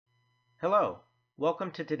Hello,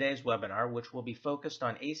 welcome to today's webinar, which will be focused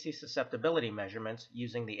on AC susceptibility measurements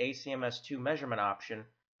using the ACMS-II measurement option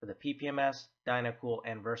for the PPMS, DynaCool,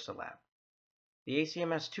 and VersaLab. The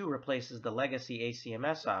ACMS-II replaces the legacy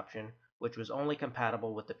ACMS option, which was only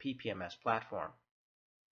compatible with the PPMS platform.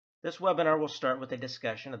 This webinar will start with a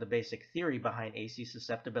discussion of the basic theory behind AC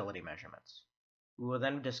susceptibility measurements. We will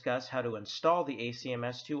then discuss how to install the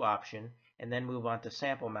ACMS-II option and then move on to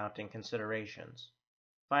sample mounting considerations.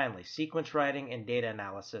 Finally, sequence writing and data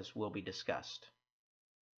analysis will be discussed.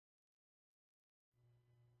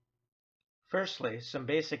 Firstly, some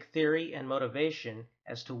basic theory and motivation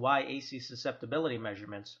as to why AC susceptibility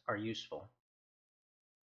measurements are useful.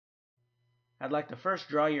 I'd like to first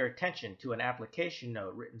draw your attention to an application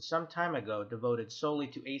note written some time ago devoted solely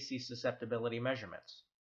to AC susceptibility measurements.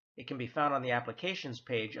 It can be found on the Applications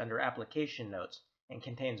page under Application Notes and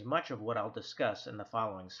contains much of what I'll discuss in the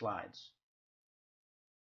following slides.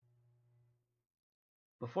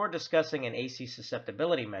 Before discussing an AC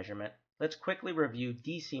susceptibility measurement, let's quickly review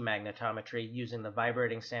DC magnetometry using the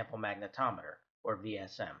vibrating sample magnetometer, or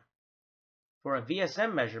VSM. For a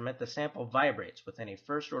VSM measurement, the sample vibrates within a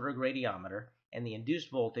first-order gradiometer, and the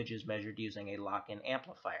induced voltage is measured using a lock-in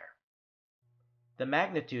amplifier. The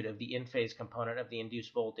magnitude of the in-phase component of the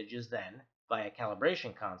induced voltage is then, via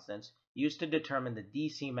calibration constants, used to determine the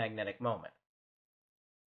DC magnetic moment.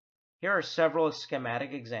 Here are several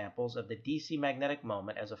schematic examples of the DC magnetic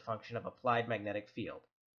moment as a function of applied magnetic field.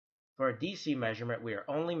 For a DC measurement, we are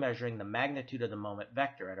only measuring the magnitude of the moment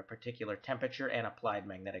vector at a particular temperature and applied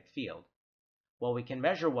magnetic field. While we can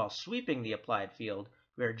measure while sweeping the applied field,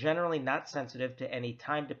 we are generally not sensitive to any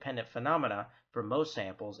time-dependent phenomena for most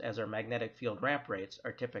samples, as our magnetic field ramp rates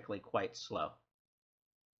are typically quite slow.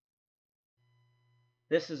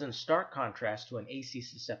 This is in stark contrast to an AC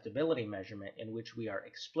susceptibility measurement in which we are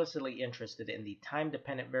explicitly interested in the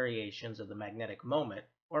time-dependent variations of the magnetic moment,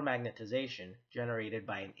 or magnetization, generated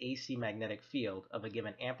by an AC magnetic field of a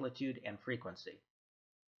given amplitude and frequency.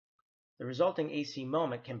 The resulting AC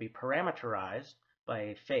moment can be parameterized by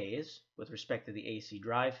a phase with respect to the AC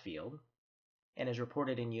drive field and is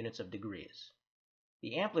reported in units of degrees.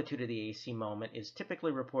 The amplitude of the AC moment is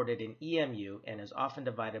typically reported in EMU and is often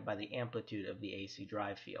divided by the amplitude of the AC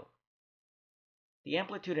drive field. The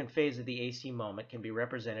amplitude and phase of the AC moment can be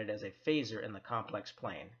represented as a phasor in the complex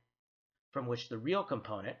plane, from which the real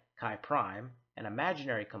component, chi prime, and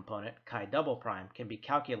imaginary component, chi double prime, can be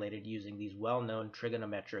calculated using these well-known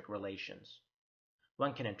trigonometric relations.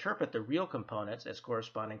 One can interpret the real components as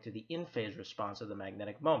corresponding to the in-phase response of the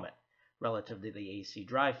magnetic moment, relative to the AC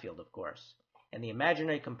drive field, of course, and the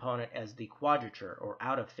imaginary component as the quadrature or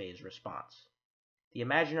out-of-phase response. The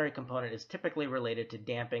imaginary component is typically related to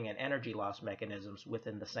damping and energy loss mechanisms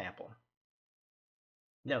within the sample.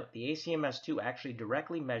 Note, the ACMS-II actually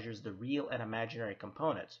directly measures the real and imaginary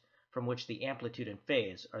components, from which the amplitude and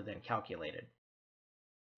phase are then calculated.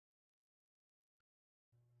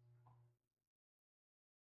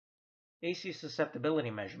 AC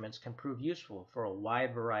susceptibility measurements can prove useful for a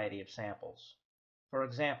wide variety of samples. For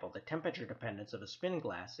example, the temperature dependence of a spin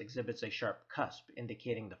glass exhibits a sharp cusp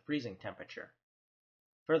indicating the freezing temperature.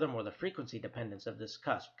 Furthermore, the frequency dependence of this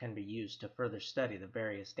cusp can be used to further study the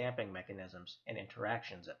various damping mechanisms and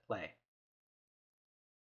interactions at play.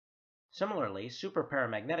 Similarly,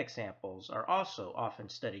 superparamagnetic samples are also often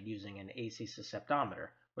studied using an AC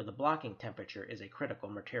susceptometer, where the blocking temperature is a critical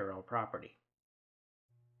material property.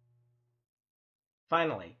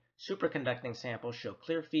 Finally, superconducting samples show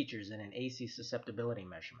clear features in an AC susceptibility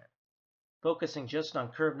measurement. Focusing just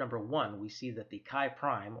on curve number 1, we see that the chi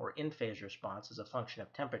prime, or in-phase response as a function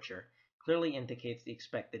of temperature, clearly indicates the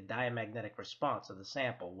expected diamagnetic response of the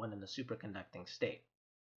sample when in the superconducting state.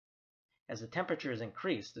 As the temperature is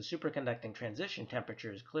increased, the superconducting transition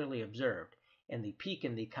temperature is clearly observed, and the peak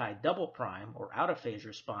in the chi double prime, or out-of-phase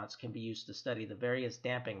response, can be used to study the various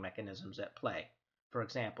damping mechanisms at play. For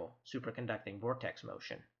example, superconducting vortex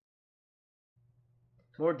motion.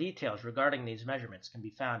 More details regarding these measurements can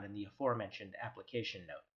be found in the aforementioned application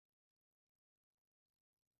note.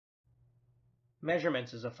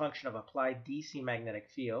 Measurements is a function of applied DC magnetic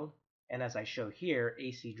field, and as I show here,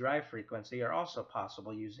 AC drive frequency are also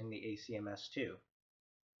possible using the ACMS-II.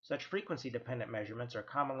 Such frequency-dependent measurements are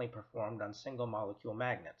commonly performed on single-molecule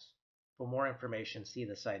magnets. For more information, see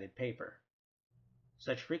the cited paper.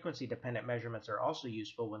 Such frequency-dependent measurements are also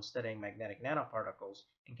useful when studying magnetic nanoparticles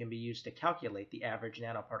and can be used to calculate the average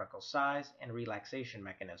nanoparticle size and relaxation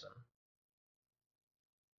mechanism.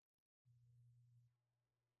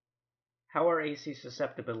 How are AC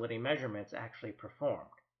susceptibility measurements actually performed?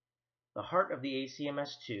 The heart of the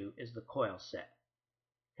ACMS-II is the coil set.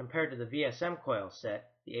 Compared to the VSM coil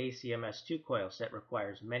set, the ACMS-II coil set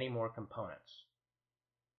requires many more components.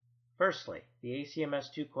 Firstly, the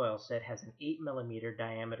ACMS-II coil set has an 8 mm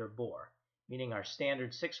diameter bore, meaning our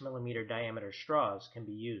standard 6 mm diameter straws can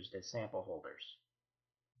be used as sample holders.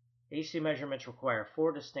 AC measurements require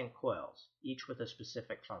 4 distinct coils, each with a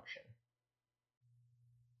specific function.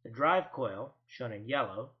 The drive coil, shown in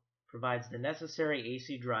yellow, provides the necessary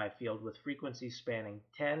AC drive field with frequencies spanning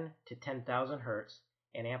 10 to 10,000 Hz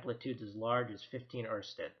and amplitudes as large as 15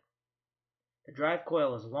 Oersted. The drive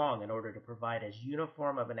coil is long in order to provide as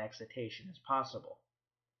uniform of an excitation as possible.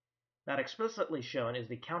 Not explicitly shown is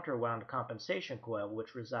the counterwound compensation coil,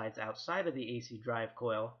 which resides outside of the AC drive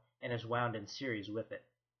coil and is wound in series with it.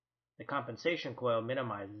 The compensation coil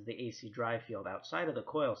minimizes the AC drive field outside of the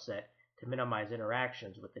coil set to minimize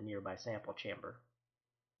interactions with the nearby sample chamber.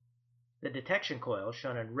 The detection coils,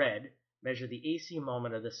 shown in red, measure the AC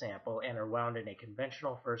moment of the sample and are wound in a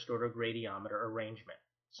conventional first-order gradiometer arrangement,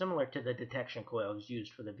 similar to the detection coils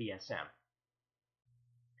used for the VSM.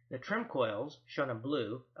 The trim coils, shown in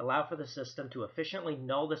blue, allow for the system to efficiently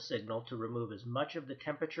null the signal to remove as much of the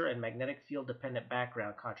temperature and magnetic field-dependent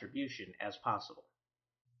background contribution as possible.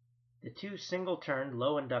 The two single-turned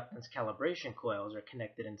low-inductance calibration coils are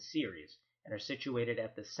connected in series and are situated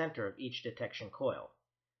at the center of each detection coil.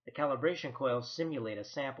 The calibration coils simulate a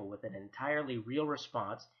sample with an entirely real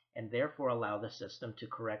response and therefore allow the system to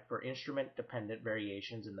correct for instrument-dependent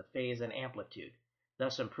variations in the phase and amplitude,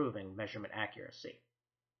 thus improving measurement accuracy.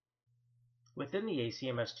 Within the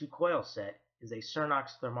ACMS-II coil set is a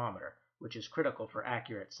Cernox thermometer, which is critical for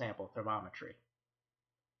accurate sample thermometry.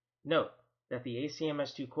 Note that the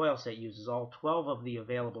ACMS-II coil set uses all 12 of the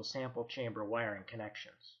available sample chamber wiring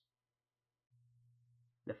connections.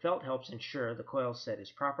 The felt helps ensure the coil set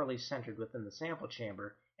is properly centered within the sample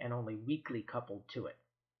chamber and only weakly coupled to it.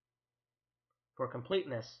 For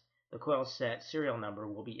completeness, the coil set serial number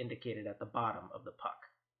will be indicated at the bottom of the puck.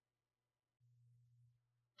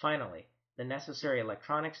 Finally, the necessary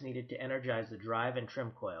electronics needed to energize the drive and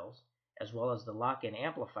trim coils, as well as the lock-in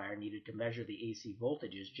amplifier needed to measure the AC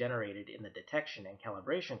voltages generated in the detection and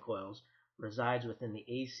calibration coils, resides within the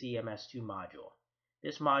ACMS-II module.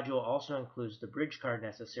 This module also includes the bridge card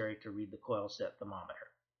necessary to read the coil set thermometer.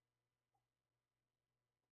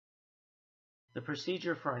 The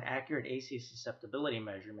procedure for an accurate AC susceptibility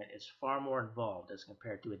measurement is far more involved as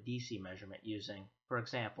compared to a DC measurement using, for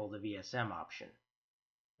example, the VSM option.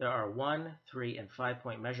 There are 1, 3, and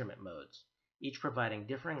 5-point measurement modes, each providing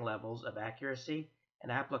differing levels of accuracy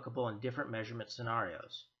and applicable in different measurement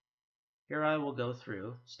scenarios. Here I will go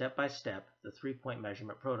through, step by step, the 3-point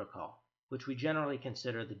measurement protocol, which we generally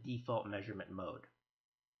consider the default measurement mode.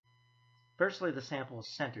 Firstly, the sample is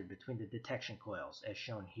centered between the detection coils, as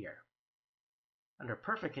shown here. Under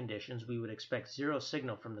perfect conditions, we would expect zero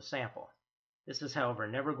signal from the sample. This is, however,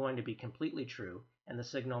 never going to be completely true, and the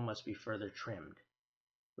signal must be further trimmed.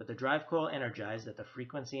 With the drive coil energized at the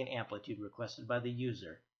frequency and amplitude requested by the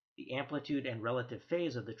user, the amplitude and relative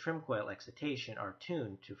phase of the trim coil excitation are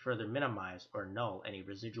tuned to further minimize or null any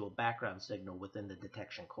residual background signal within the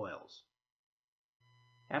detection coils.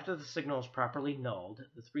 After the signal is properly nulled,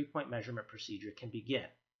 the 3-point measurement procedure can begin,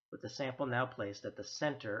 with the sample now placed at the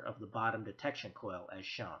center of the bottom detection coil as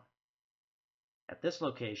shown. At this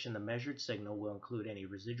location, the measured signal will include any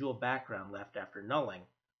residual background left after nulling,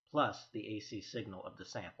 plus the AC signal of the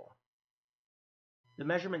sample. The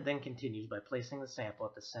measurement then continues by placing the sample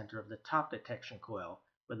at the center of the top detection coil,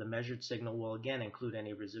 where the measured signal will again include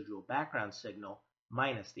any residual background signal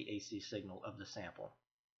minus the AC signal of the sample.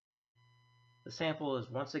 The sample is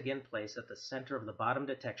once again placed at the center of the bottom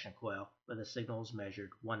detection coil, where the signal is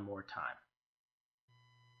measured one more time.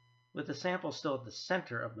 With the sample still at the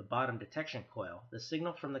center of the bottom detection coil, the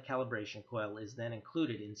signal from the calibration coil is then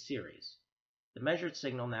included in series. The measured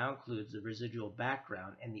signal now includes the residual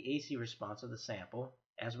background and the AC response of the sample,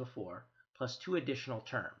 as before, plus 2 additional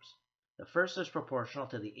terms. The first is proportional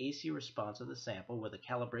to the AC response of the sample, where the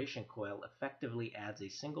calibration coil effectively adds a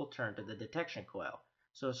single turn to the detection coil,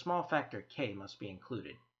 so a small factor K must be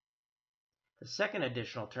included. The second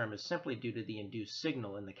additional term is simply due to the induced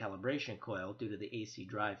signal in the calibration coil due to the AC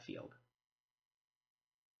drive field.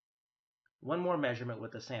 One more measurement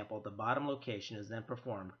with the sample at the bottom location is then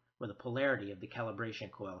performed where the polarity of the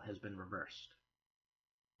calibration coil has been reversed.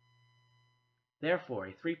 Therefore,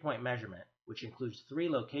 a 3-point measurement, which includes 3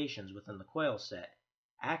 locations within the coil set,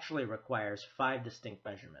 actually requires 5 distinct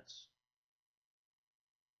measurements.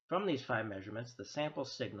 From these 5 measurements, the sample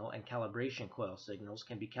signal and calibration coil signals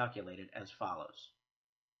can be calculated as follows.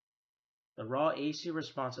 The raw AC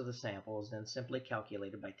response of the sample is then simply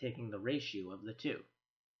calculated by taking the ratio of the two.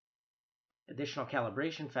 Additional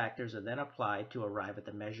calibration factors are then applied to arrive at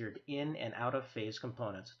the measured in and out of phase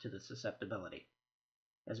components to the susceptibility.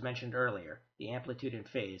 As mentioned earlier, the amplitude and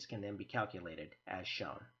phase can then be calculated as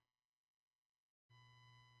shown.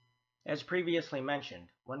 As previously mentioned,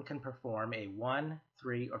 one can perform a 1,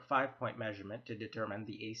 3, or 5-point measurement to determine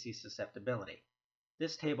the AC susceptibility.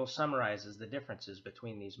 This table summarizes the differences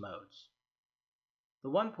between these modes. The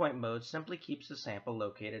 1-point mode simply keeps the sample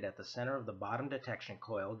located at the center of the bottom detection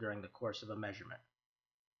coil during the course of a measurement.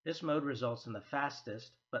 This mode results in the fastest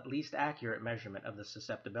but least accurate measurement of the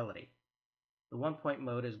susceptibility. The 1-point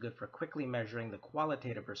mode is good for quickly measuring the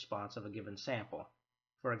qualitative response of a given sample.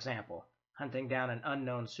 For example, hunting down an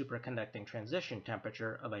unknown superconducting transition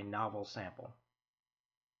temperature of a novel sample.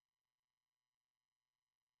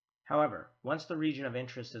 However, once the region of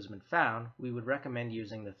interest has been found, we would recommend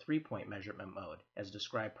using the 3-point measurement mode, as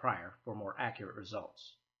described prior, for more accurate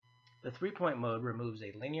results. The 3-point mode removes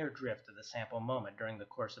a linear drift of the sample moment during the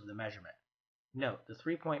course of the measurement. Note, the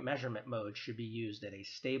 3-point measurement mode should be used at a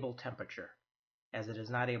stable temperature, as it is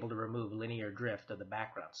not able to remove linear drift of the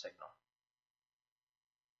background signal.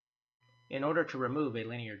 In order to remove a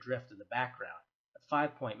linear drift of the background, a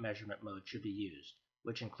 5-point measurement mode should be used,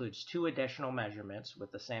 which includes 2 additional measurements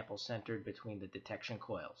with the sample centered between the detection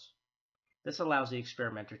coils. This allows the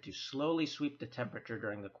experimenter to slowly sweep the temperature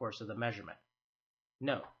during the course of the measurement.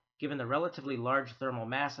 Note, given the relatively large thermal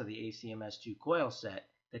mass of the ACMS-II coil set,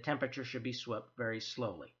 the temperature should be swept very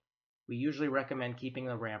slowly. We usually recommend keeping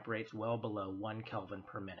the ramp rates well below 1 Kelvin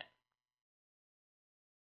per minute.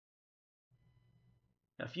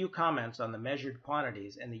 A few comments on the measured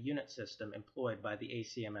quantities and the unit system employed by the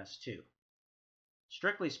ACMS-II.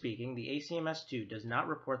 Strictly speaking, the ACMS-II does not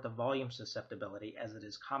report the volume susceptibility as it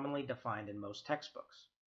is commonly defined in most textbooks.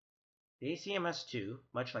 The ACMS-II,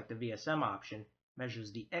 much like the VSM option,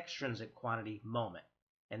 measures the extrinsic quantity moment,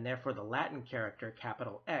 and therefore the Latin character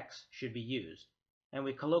capital X should be used, and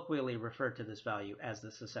we colloquially refer to this value as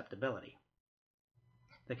the susceptibility.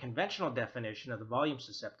 The conventional definition of the volume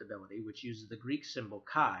susceptibility, which uses the Greek symbol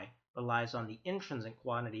chi, relies on the intrinsic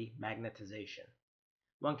quantity magnetization.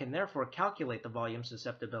 One can therefore calculate the volume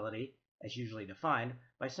susceptibility, as usually defined,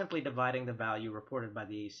 by simply dividing the value reported by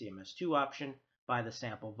the ACMS-II option by the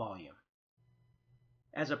sample volume.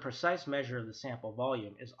 As a precise measure of the sample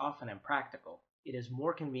volume is often impractical, it is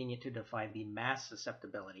more convenient to define the mass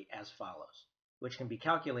susceptibility as follows, which can be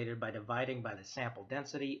calculated by dividing by the sample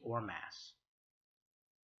density or mass.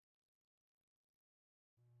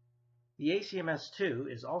 The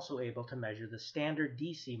ACMS-II is also able to measure the standard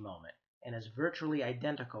DC moment and is virtually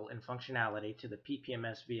identical in functionality to the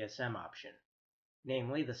PPMS VSM option.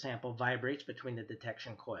 Namely, the sample vibrates between the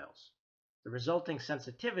detection coils. The resulting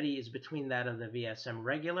sensitivity is between that of the VSM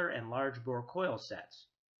regular and large bore coil sets,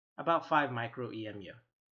 about 5 microEMU.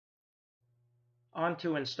 On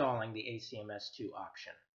to installing the ACMS-II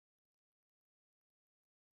option.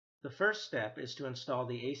 The first step is to install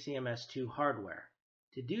the ACMS-II hardware.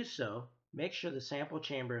 To do so, make sure the sample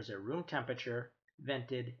chamber is at room temperature,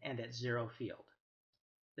 vented, and at 0 field.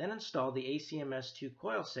 Then install the ACMS-II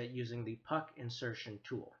coil set using the puck insertion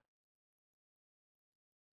tool.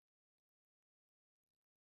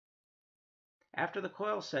 After the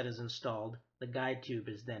coil set is installed, the guide tube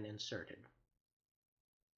is then inserted.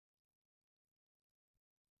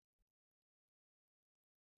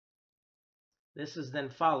 This is then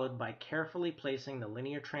followed by carefully placing the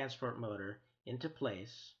linear transport motor into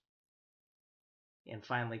place and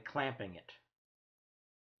finally clamping it.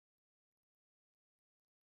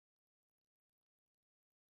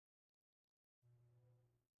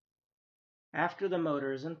 After the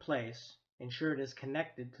motor is in place, ensure it is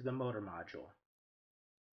connected to the motor module.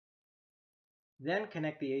 Then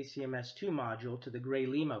connect the ACMS-II module to the gray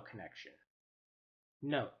LEMO connection.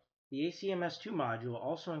 Note, the ACMS-II module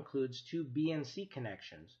also includes 2 B and C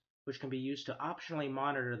connections, which can be used to optionally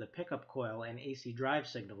monitor the pickup coil and AC drive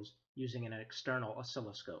signals using an external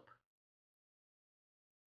oscilloscope.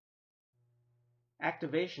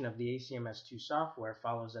 Activation of the ACMS-II software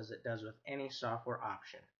follows as it does with any software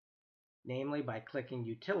option, namely by clicking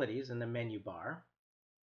Utilities in the menu bar,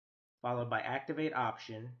 followed by Activate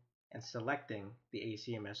option, and selecting the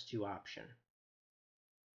ACMS-II option.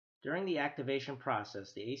 During the activation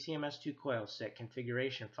process, the ACMS-II coil set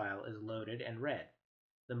configuration file is loaded and read.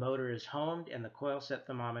 The motor is homed and the coil set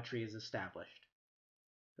thermometry is established.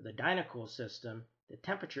 For the DynaCool system, the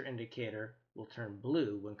temperature indicator will turn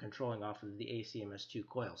blue when controlling off of the ACMS-II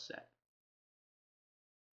coil set.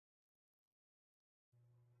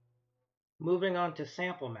 Moving on to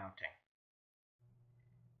sample mounting.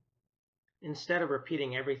 Instead of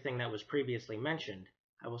repeating everything that was previously mentioned,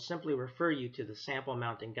 I will simply refer you to the sample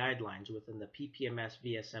mounting guidelines within the PPMS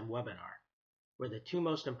VSM webinar, where the two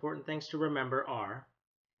most important things to remember are: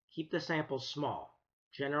 keep the samples small,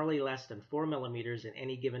 generally less than 4 millimeters in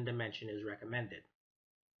any given dimension is recommended.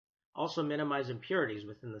 Also minimize impurities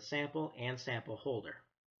within the sample and sample holder.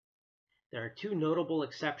 There are two notable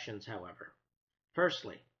exceptions, however.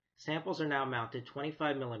 Firstly, samples are now mounted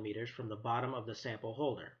 25 millimeters from the bottom of the sample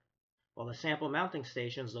holder. While the sample mounting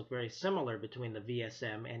stations look very similar between the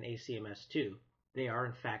VSM and ACMS-II, they are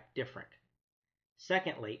in fact different.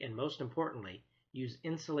 Secondly, and most importantly, use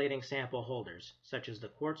insulating sample holders, such as the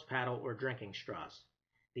quartz paddle or drinking straws.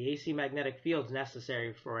 The AC magnetic fields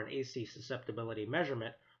necessary for an AC susceptibility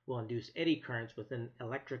measurement will induce eddy currents within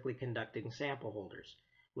electrically conducting sample holders,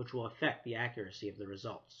 which will affect the accuracy of the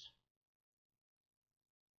results.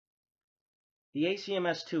 The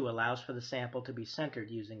ACMS-II allows for the sample to be centered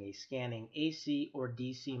using a scanning AC or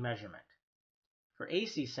DC measurement. For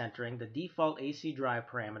AC centering, the default AC drive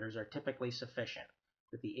parameters are typically sufficient.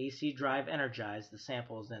 With the AC drive energized, the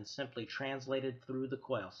sample is then simply translated through the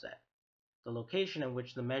coil set. The location in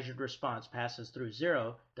which the measured response passes through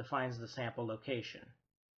zero defines the sample location.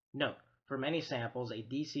 Note, for many samples, a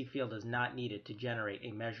DC field is not needed to generate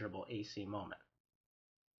a measurable AC moment.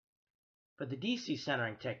 For the DC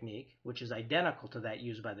centering technique, which is identical to that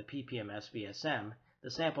used by the PPMS VSM, the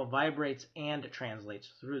sample vibrates and translates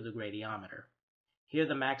through the gradiometer. Here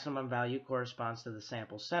the maximum value corresponds to the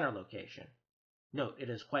sample center location. Note, it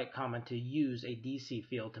is quite common to use a DC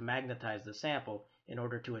field to magnetize the sample in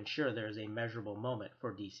order to ensure there is a measurable moment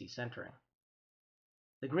for DC centering.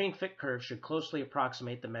 The green fit curve should closely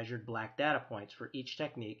approximate the measured black data points for each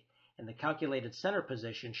technique, and the calculated center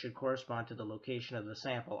position should correspond to the location of the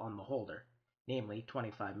sample on the holder, namely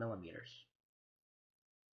 25 millimeters.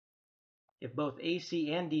 If both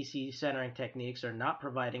AC and DC centering techniques are not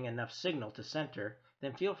providing enough signal to center,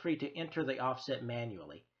 then feel free to enter the offset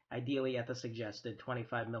manually, ideally at the suggested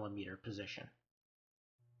 25 millimeter position.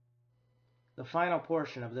 The final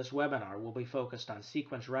portion of this webinar will be focused on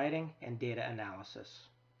sequence writing and data analysis.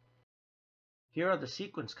 Here are the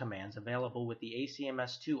sequence commands available with the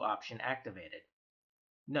ACMS-II option activated.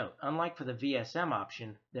 Note, unlike for the VSM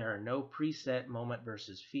option, there are no preset moment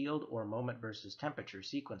versus field or moment versus temperature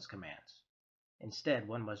sequence commands. Instead,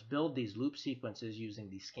 one must build these loop sequences using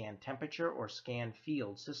the scan temperature or scan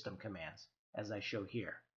field system commands, as I show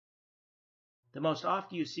here. The most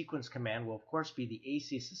oft-used sequence command will of course be the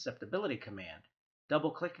AC susceptibility command.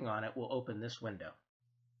 Double-clicking on it will open this window.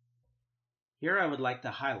 Here I would like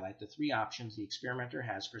to highlight the three options the experimenter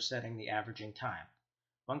has for setting the averaging time.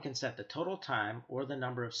 One can set the total time or the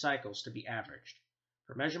number of cycles to be averaged.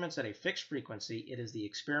 For measurements at a fixed frequency, it is the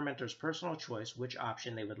experimenter's personal choice which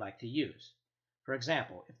option they would like to use. For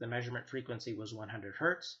example, if the measurement frequency was 100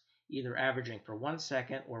 Hz, either averaging for 1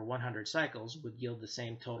 second or 100 cycles would yield the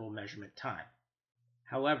same total measurement time.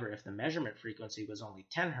 However, if the measurement frequency was only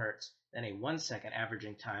 10 Hz, then a 1 second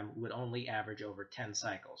averaging time would only average over 10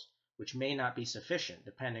 cycles, which may not be sufficient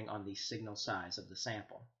depending on the signal size of the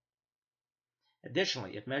sample.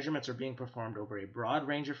 Additionally, if measurements are being performed over a broad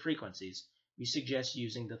range of frequencies, we suggest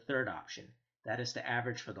using the third option, that is to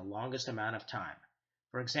average for the longest amount of time.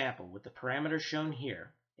 For example, with the parameters shown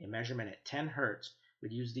here, a measurement at 10 Hz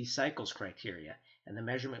would use the cycles criteria, and the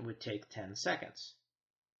measurement would take 10 seconds.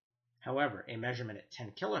 However, a measurement at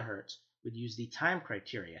 10 kHz would use the time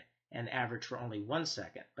criteria and average for only 1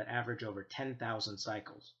 second, but average over 10,000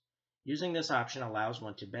 cycles. Using this option allows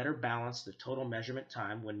one to better balance the total measurement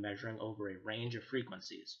time when measuring over a range of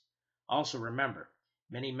frequencies. Also remember,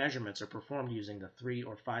 many measurements are performed using the 3-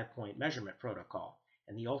 or 5-point measurement protocol,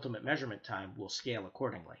 and the ultimate measurement time will scale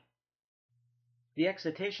accordingly. The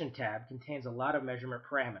excitation tab contains a lot of measurement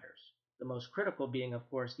parameters, the most critical being of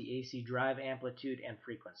course the AC drive amplitude and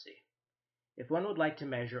frequency. If one would like to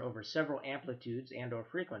measure over several amplitudes and/or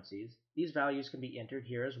frequencies, these values can be entered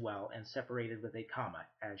here as well and separated with a comma,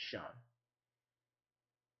 as shown.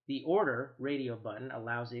 The Order radio button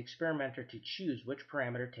allows the experimenter to choose which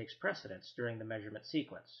parameter takes precedence during the measurement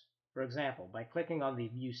sequence. For example, by clicking on the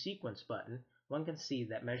View Sequence button, one can see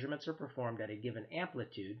that measurements are performed at a given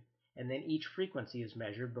amplitude, and then each frequency is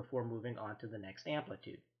measured before moving on to the next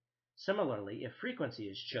amplitude. Similarly, if frequency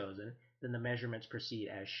is chosen, then the measurements proceed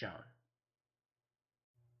as shown.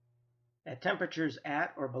 At temperatures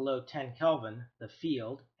at or below 10 Kelvin, the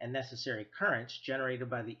field and necessary currents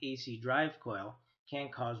generated by the AC drive coil can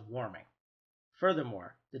cause warming.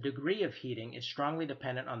 Furthermore, the degree of heating is strongly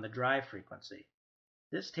dependent on the drive frequency.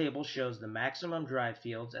 This table shows the maximum drive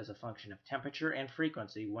fields as a function of temperature and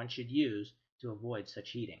frequency one should use to avoid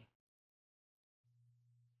such heating.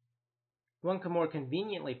 One can more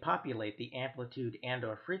conveniently populate the amplitude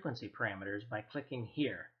and/or frequency parameters by clicking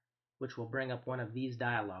here, which will bring up one of these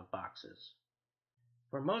dialog boxes.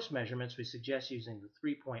 For most measurements, we suggest using the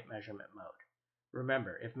 3-point measurement mode.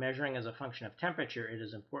 Remember, if measuring as a function of temperature, it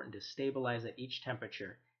is important to stabilize at each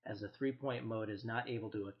temperature, as the 3-point mode is not able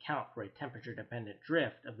to account for a temperature-dependent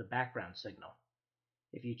drift of the background signal.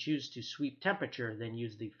 If you choose to sweep temperature, then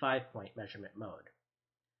use the 5-point measurement mode.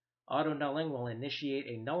 Auto-nulling will initiate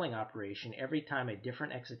a nulling operation every time a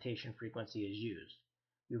different excitation frequency is used.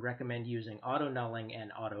 We recommend using auto-nulling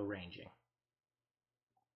and auto-ranging.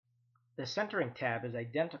 The centering tab is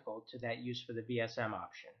identical to that used for the VSM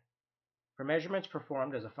option. For measurements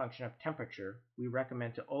performed as a function of temperature, we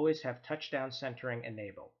recommend to always have touchdown centering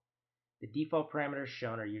enabled. The default parameters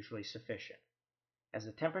shown are usually sufficient. As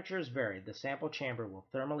the temperature is varied, the sample chamber will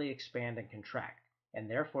thermally expand and contract, and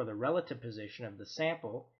therefore the relative position of the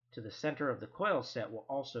sample to the center of the coil set will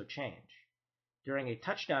also change. During a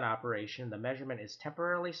touchdown operation, the measurement is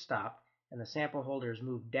temporarily stopped and the sample holder is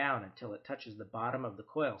moved down until it touches the bottom of the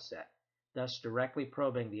coil set, thus directly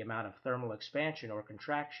probing the amount of thermal expansion or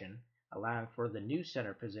contraction, allowing for the new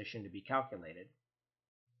center position to be calculated.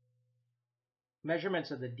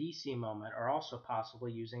 Measurements of the DC moment are also possible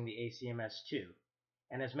using the ACMS-II,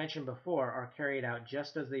 and as mentioned before, are carried out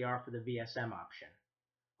just as they are for the VSM option.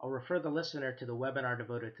 I'll refer the listener to the webinar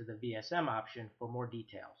devoted to the VSM option for more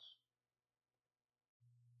details.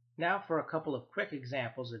 Now for a couple of quick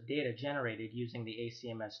examples of data generated using the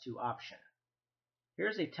ACMS-II option.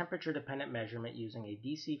 Here's a temperature-dependent measurement using a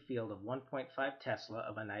DC field of 1.5 Tesla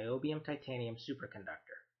of a niobium titanium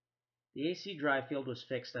superconductor. The AC drive field was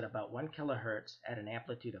fixed at about 1 kHz at an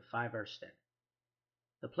amplitude of 5 Ørsted.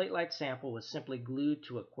 The plate-like sample was simply glued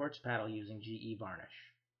to a quartz paddle using GE varnish.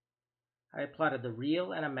 I plotted the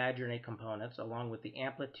real and imaginary components along with the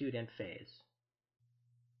amplitude and phase.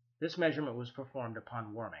 This measurement was performed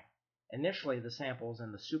upon warming. Initially, the sample is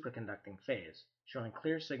in the superconducting phase, showing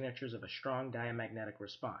clear signatures of a strong diamagnetic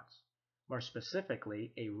response. More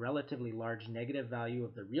specifically, a relatively large negative value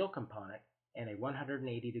of the real component and a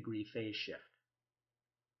 180-degree phase shift.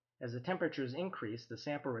 As the temperatures increase, the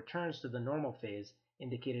sample returns to the normal phase,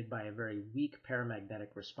 indicated by a very weak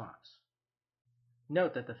paramagnetic response.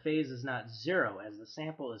 Note that the phase is not zero, as the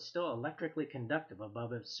sample is still electrically conductive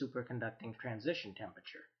above its superconducting transition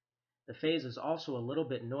temperature. The phase is also a little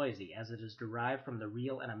bit noisy, as it is derived from the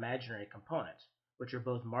real and imaginary components, which are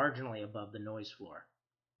both marginally above the noise floor.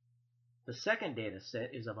 The second data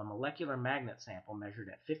set is of a molecular magnet sample measured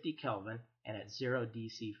at 50 Kelvin and at 0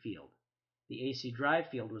 DC field. The AC drive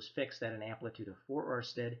field was fixed at an amplitude of 4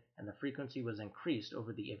 Ørsted, and the frequency was increased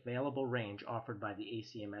over the available range offered by the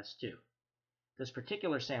ACMS-II. This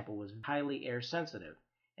particular sample was highly air sensitive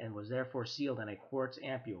and was therefore sealed in a quartz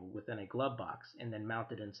ampule within a glove box and then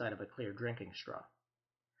mounted inside of a clear drinking straw.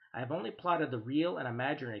 I have only plotted the real and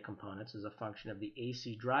imaginary components as a function of the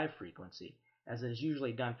AC drive frequency, as it is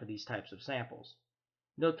usually done for these types of samples.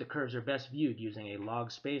 Note the curves are best viewed using a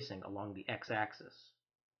log spacing along the x-axis.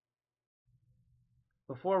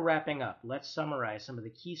 Before wrapping up, let's summarize some of the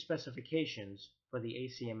key specifications for the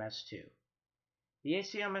ACMS-II. The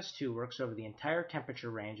ACMS-II works over the entire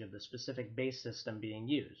temperature range of the specific base system being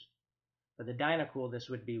used. For the DynaCool, this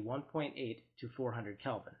would be 1.8 to 400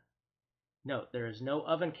 Kelvin. Note, there is no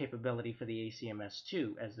oven capability for the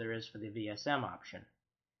ACMS-II as there is for the VSM option.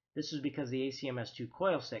 This is because the ACMS-II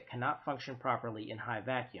coil set cannot function properly in high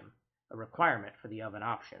vacuum, a requirement for the oven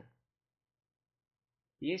option.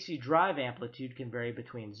 The AC drive amplitude can vary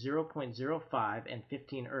between 0.05 and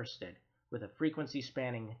 15 Ørsted, with a frequency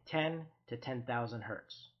spanning 10 to 10,000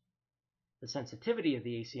 Hz. The sensitivity of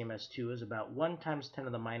the ACMS-II is about 1 ×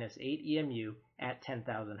 10⁻⁸ EMU at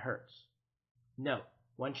 10,000 Hz. Note,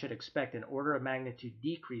 one should expect an order of magnitude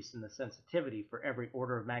decrease in the sensitivity for every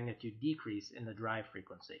order of magnitude decrease in the drive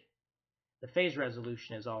frequency. The phase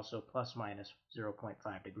resolution is also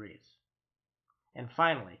 ±0.5 degrees. And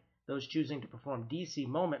finally, those choosing to perform DC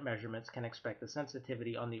moment measurements can expect a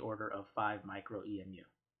sensitivity on the order of 5 micro-EMU.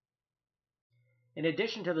 In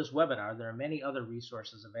addition to this webinar, there are many other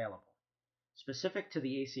resources available. Specific to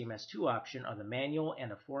the ACMS-II option are the manual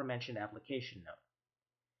and aforementioned application note.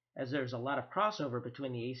 As there is a lot of crossover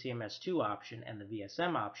between the ACMS-II option and the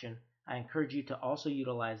VSM option, I encourage you to also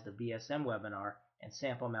utilize the VSM webinar and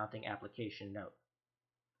sample mounting application note.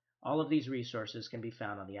 All of these resources can be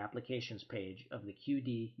found on the applications page of the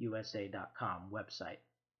qdusa.com website.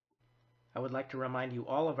 I would like to remind you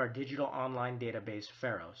all of our digital online database,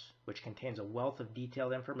 Pharos, which contains a wealth of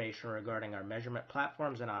detailed information regarding our measurement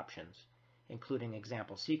platforms and options, including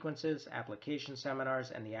example sequences, application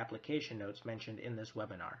seminars, and the application notes mentioned in this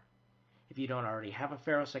webinar. If you don't already have a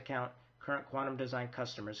Pharos account, Current quantum design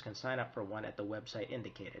customers can sign up for one at the website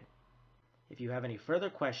indicated. If you have any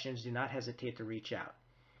further questions, do not hesitate to reach out.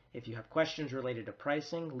 If you have questions related to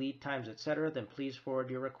pricing, lead times, etc., then please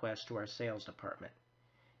forward your request to our sales department.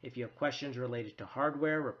 If you have questions related to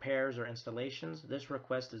hardware, repairs, or installations, this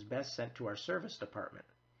request is best sent to our service department.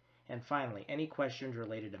 And finally, any questions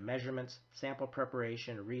related to measurements, sample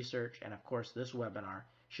preparation, research, and of course this webinar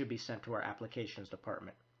should be sent to our applications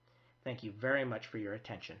department. Thank you very much for your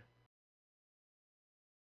attention.